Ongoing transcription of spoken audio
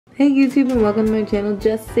Hey YouTube, and welcome to my channel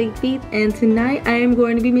Just Say Faith, and tonight I am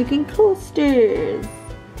going to be making coasters.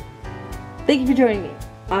 Thank you for joining me.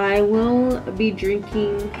 I will be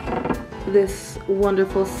drinking this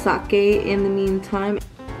wonderful sake in the meantime.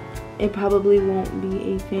 It probably won't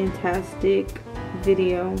be a fantastic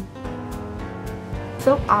video.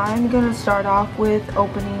 So I'm gonna start off with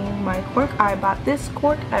opening my cork. I bought this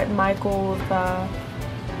cork at Michael's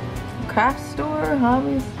craft store,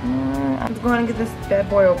 hobby store. I'm going to get this bad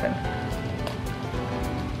boy open.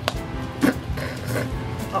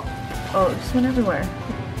 Oh, it just went everywhere.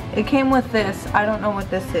 It came with this. I don't know what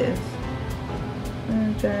this is.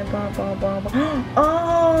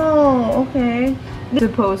 Oh, okay. It's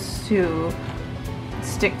supposed to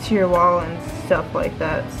stick to your wall and stuff like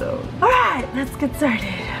that, so. Alright, let's get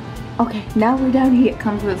started. Okay, now we're down here. It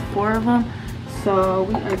comes with 4 of them. So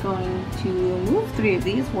we are going to move 3 of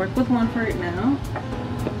these, work with 1 for right now.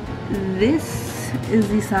 This is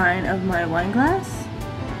the sign of my wine glass.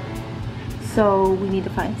 So we need to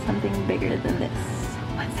find something bigger than this.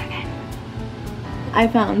 1 second. I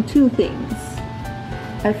found 2 things.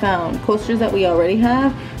 I found coasters that we already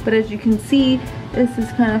have, but as you can see, this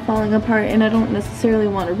is kind of falling apart and I don't necessarily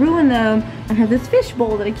want to ruin them. I have this fish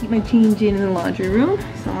bowl that I keep my change in the laundry room.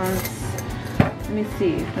 So let me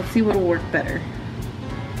see. Let's see what'll work better.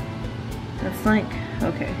 That's like,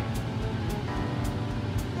 okay.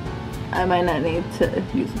 I might not need to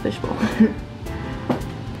use a fishbowl.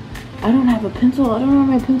 I don't have a pencil. I don't know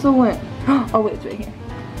where my pencil went. Oh wait, it's right here.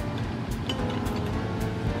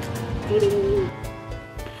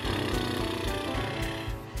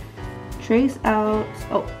 Trace out.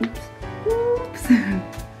 Oh, oops. Oops.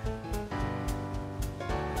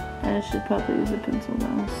 I should probably use a pencil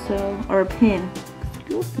now. So, or a pen.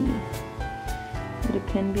 Excuse me. Would a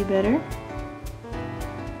pen be better?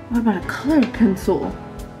 What about a colored pencil?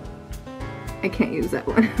 I can't use that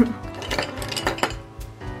one.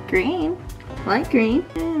 Green. I like green.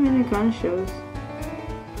 Yeah, I mean, it kind of shows.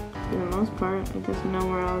 For the most part, it doesn't know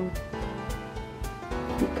where I'll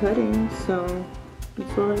be cutting, so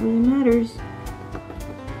that's all that really matters.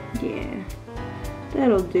 Yeah,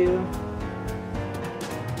 that'll do.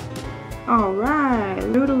 Alright, I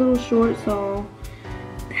wrote a little short, so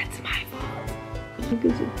that's my fault. Look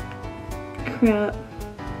at the crap.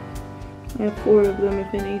 I have 4 of them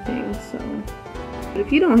if anything, so. But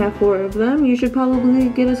if you don't have 4 of them, you should probably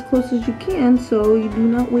get as close as you can so you do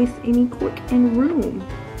not waste any cork and room.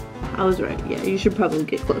 I was right, yeah, you should probably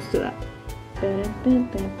get close to that.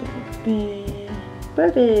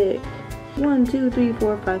 Perfect. 1, 2, 3,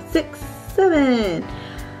 4, 5, 6, 7.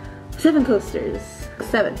 7 coasters.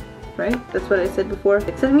 7, right? That's what I said before.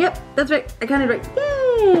 6, 7, yep, that's right. I counted right.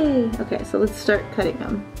 Yay! Okay, so let's start cutting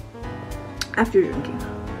them after drinking.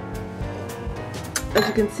 As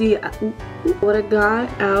you can see, what I got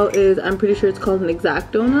out is, I'm pretty sure it's called an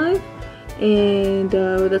X-Acto knife. And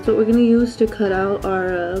that's what we're going to use to cut out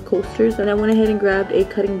our coasters. And I went ahead and grabbed a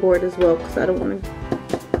cutting board as well because I don't want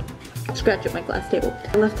to scratch up my glass table.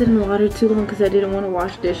 I left it in water too long because I didn't want to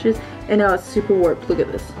wash dishes. And now it's super warped. Look at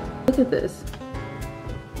this. Look at this.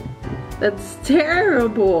 That's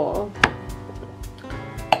terrible.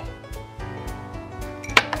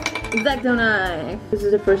 X-Acto knife. This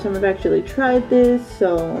is the first time I've actually tried this,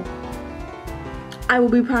 so I will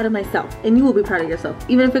be proud of myself, and you will be proud of yourself,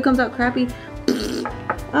 even if it comes out crappy.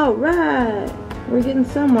 All right, we're getting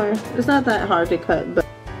somewhere. It's not that hard to cut, but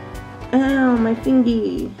ow, my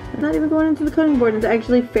fingy. I'm not even going into the cutting board. It's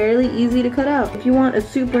actually fairly easy to cut out. If you want a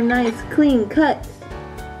super nice, clean cut,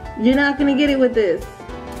 you're not gonna get it with this.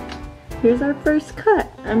 Here's our first cut.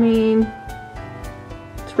 I mean,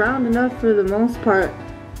 it's round enough for the most part.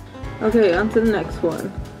 Okay, on to the next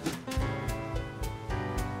one.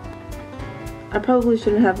 I probably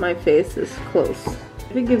shouldn't have my face this close.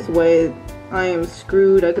 If it gives way, I am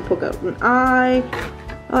screwed. I could poke out an eye.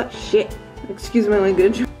 Oh shit. Excuse my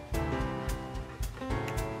language.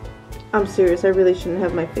 I'm serious, I really shouldn't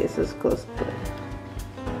have my face this close, but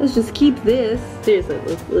let's just keep this. Seriously,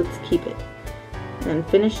 let's keep it. And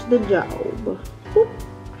finish the job. Whoop.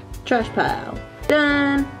 Trash pile.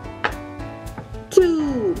 Done.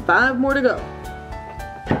 2, 5 more to go.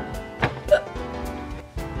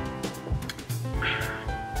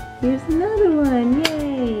 Here's another one,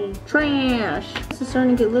 yay! Trash! This is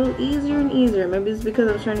starting to get a little easier and easier. Maybe it's because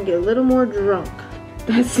I'm starting to get a little more drunk.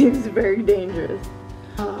 That seems very dangerous.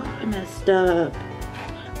 Oh, I messed up.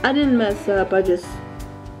 I didn't mess up, I just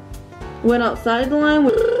went outside the line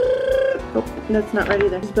with. Oh, that's not right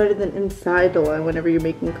either. It's better than inside the line whenever you're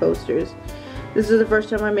making coasters. This is the first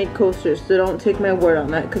time I made coasters, so don't take my word on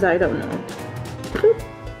that because I don't know.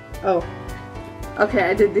 Oh. Okay,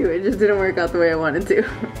 I did do it. It just didn't work out the way I wanted to.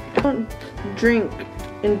 Don't drink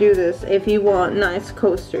and do this if you want nice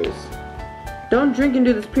coasters. Don't drink and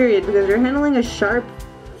do this, period, because you're handling a sharp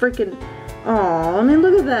freaking... Aw, I mean,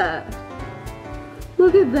 look at that.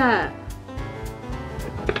 Look at that.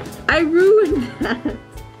 I ruined that.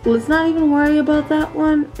 Let's not even worry about that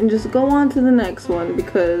one and just go on to the next one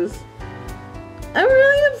because I'm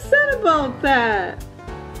really upset about that.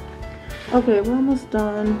 Okay, we're almost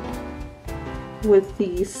done with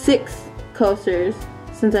the 6 coasters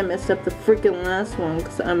since I messed up the freaking last one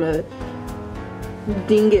because I'm a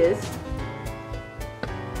dingus.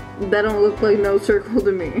 That don't look like no circle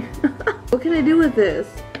to me. What can I do with this?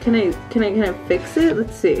 Can I fix it?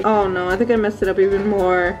 Let's see. Oh no, I think I messed it up even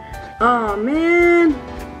more. Oh man.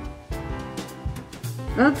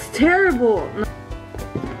 That's terrible.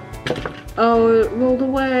 Oh, it rolled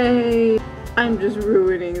away. I'm just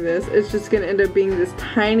ruining this. It's just gonna end up being this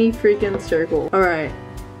tiny freaking circle. Alright.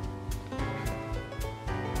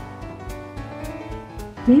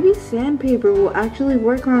 Maybe sandpaper will actually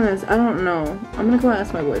work on this. I don't know. I'm gonna go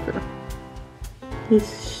ask my boyfriend. He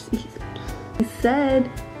said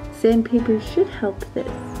sandpaper should help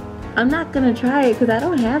this. I'm not gonna try it because I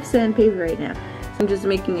don't have sandpaper right now. So I'm just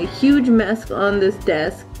making a huge mess on this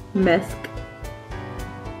desk.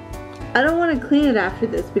 I don't want to clean it after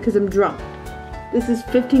this because I'm drunk. This is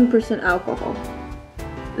 15% alcohol.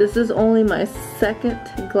 This is only my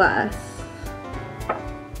 2nd glass.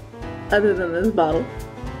 Other than this bottle.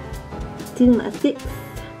 To my 6th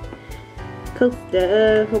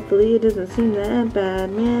coaster. Hopefully it doesn't seem that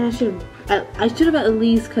bad. Man, I should have at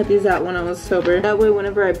least cut these out when I was sober. That way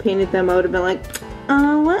whenever I painted them I would have been like,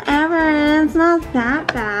 oh, whatever, it's not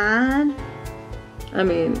that bad. I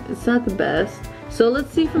mean, it's not the best. So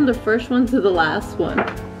let's see from the first one to the last one.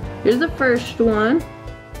 Here's the first one.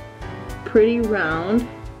 Pretty round.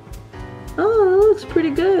 Oh, it looks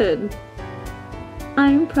pretty good.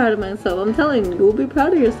 I'm proud of myself. I'm telling you, you'll be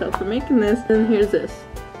proud of yourself for making this. And here's this.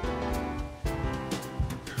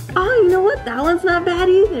 Oh, you know what? That one's not bad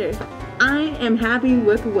either. I am happy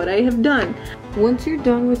with what I have done. Once you're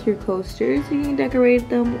done with your coasters, you can decorate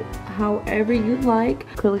them however you like.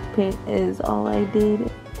 Acrylic paint is all I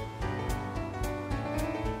did.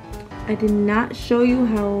 I did not show you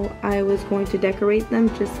how I was going to decorate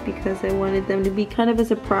them just because I wanted them to be kind of a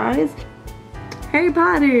surprise. Harry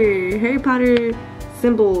Potter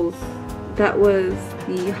symbols. That was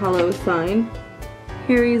the hollow sign.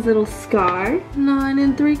 Harry's little scar,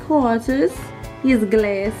 9 3/4. His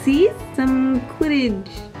glasses, some Quidditch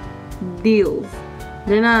deals.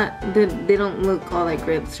 They don't look all that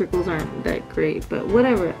great. The circles aren't that great, but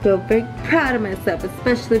whatever. I feel very proud of myself,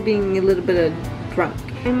 especially being a little bit of drunk.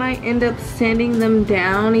 I might end up sanding them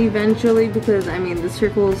down eventually because, I mean, the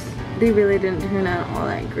circles, they really didn't turn out all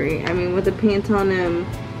that great. I mean, with the paint on them,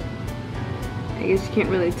 I guess you can't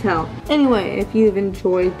really tell. Anyway, if you've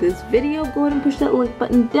enjoyed this video, go ahead and push that like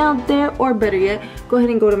button down there, or better yet, go ahead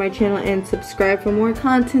and go to my channel and subscribe for more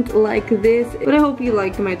content like this. But I hope you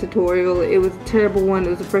liked my tutorial. It was a terrible one. It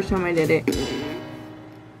was the first time I did it.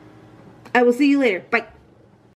 I will see you later. Bye.